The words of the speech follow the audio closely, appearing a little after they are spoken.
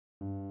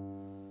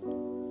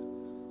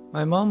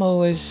My mom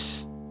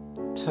always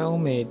told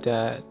me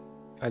that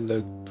I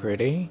look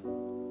pretty,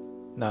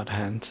 not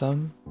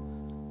handsome.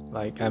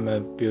 Like I'm a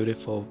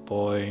beautiful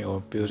boy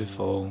or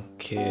beautiful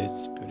kid,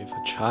 beautiful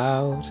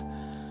child.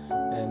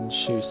 And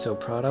she's so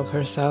proud of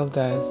herself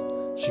that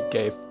she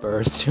gave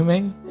birth to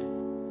me.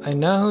 I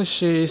know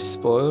she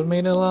spoiled me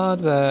a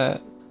lot,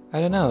 but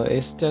I don't know,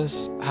 it's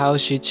just how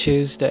she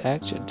chose the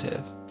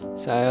adjective.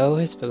 So I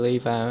always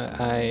believe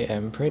I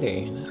am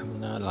pretty.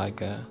 I'm not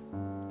like a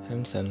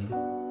handsome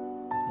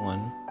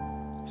one.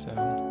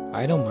 So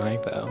I don't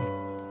mind though,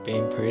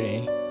 being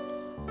pretty.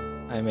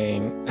 I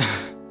mean,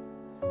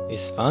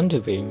 it's fun to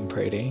being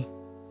pretty.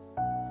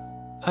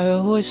 I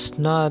was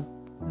not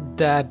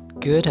that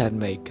good at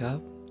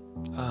makeup.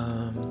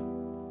 Um,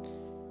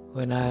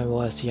 when I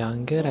was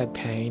younger, I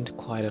paint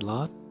quite a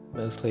lot,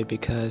 mostly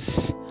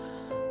because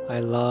I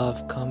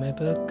love comic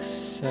books.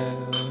 So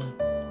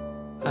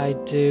I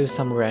do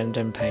some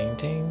random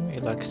painting,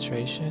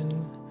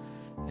 illustration,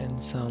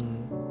 and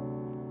some,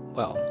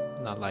 well,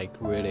 not like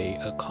really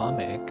a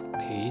comic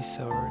piece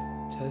or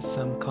just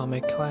some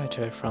comic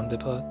character from the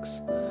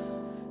books.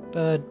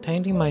 But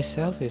painting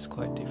myself is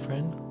quite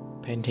different.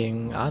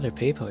 Painting other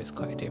people is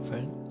quite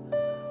different.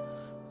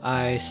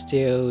 I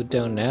still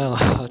don't know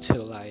how to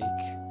like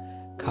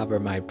cover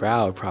my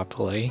brow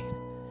properly,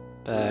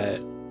 but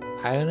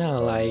I don't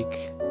know,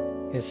 like,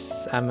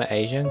 cause I'm an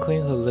Asian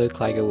queen who look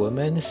like a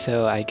woman,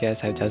 so I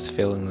guess I'm just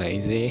feeling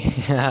lazy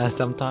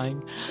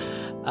sometimes.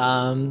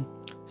 Um,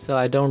 so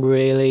I don't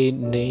really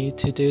need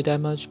to do that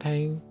much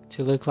paint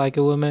to look like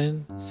a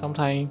woman.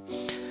 Sometimes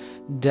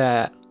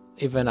that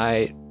even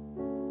I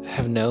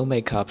have no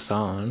makeups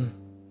on,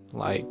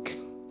 like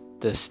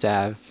the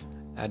staff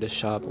at the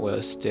shop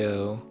will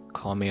still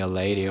call me a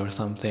lady or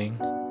something.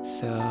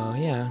 So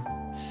yeah,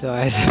 so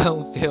I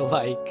don't feel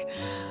like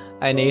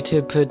I need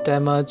to put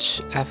that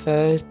much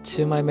effort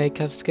to my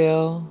makeup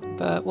skill.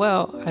 But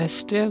well, I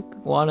still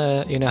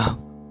wanna,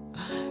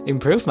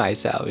 improve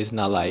myself. It's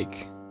not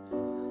like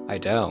I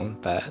don't,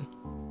 but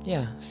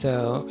yeah.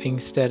 So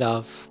instead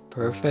of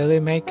perfectly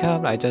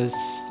makeup, I just,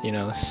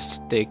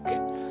 stick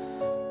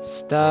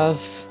stuff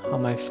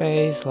on my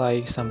face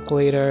like some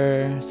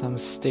glitter, some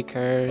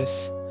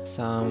stickers,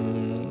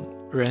 some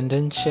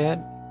random shit.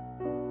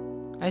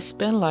 I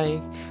spend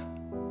like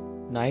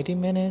 90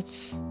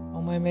 minutes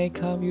on my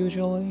makeup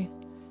usually,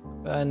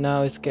 but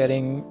now it's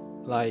getting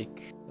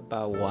like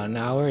about 1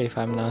 hour if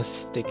I'm not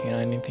sticking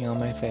anything on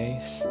my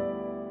face.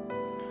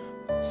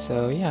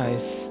 So yeah,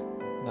 it's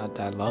not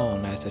that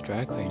long as a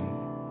drag queen.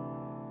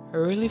 I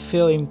really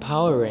feel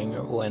empowering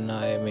when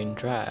I'm in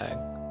drag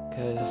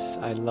because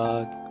I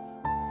love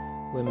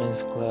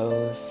women's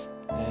clothes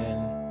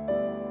and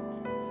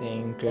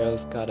think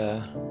girls got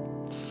a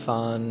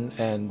fun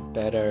and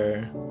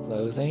better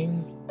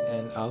clothing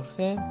and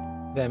outfit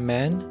than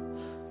men.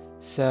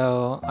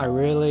 So I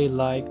really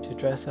like to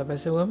dress up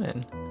as a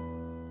woman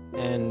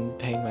and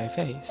paint my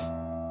face.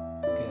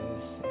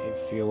 Because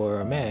if you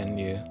were a man,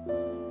 you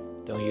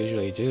don't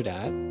usually do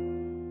that.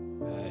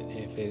 But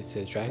if it's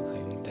a drag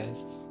queen,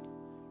 that's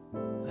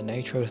a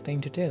natural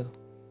thing to do.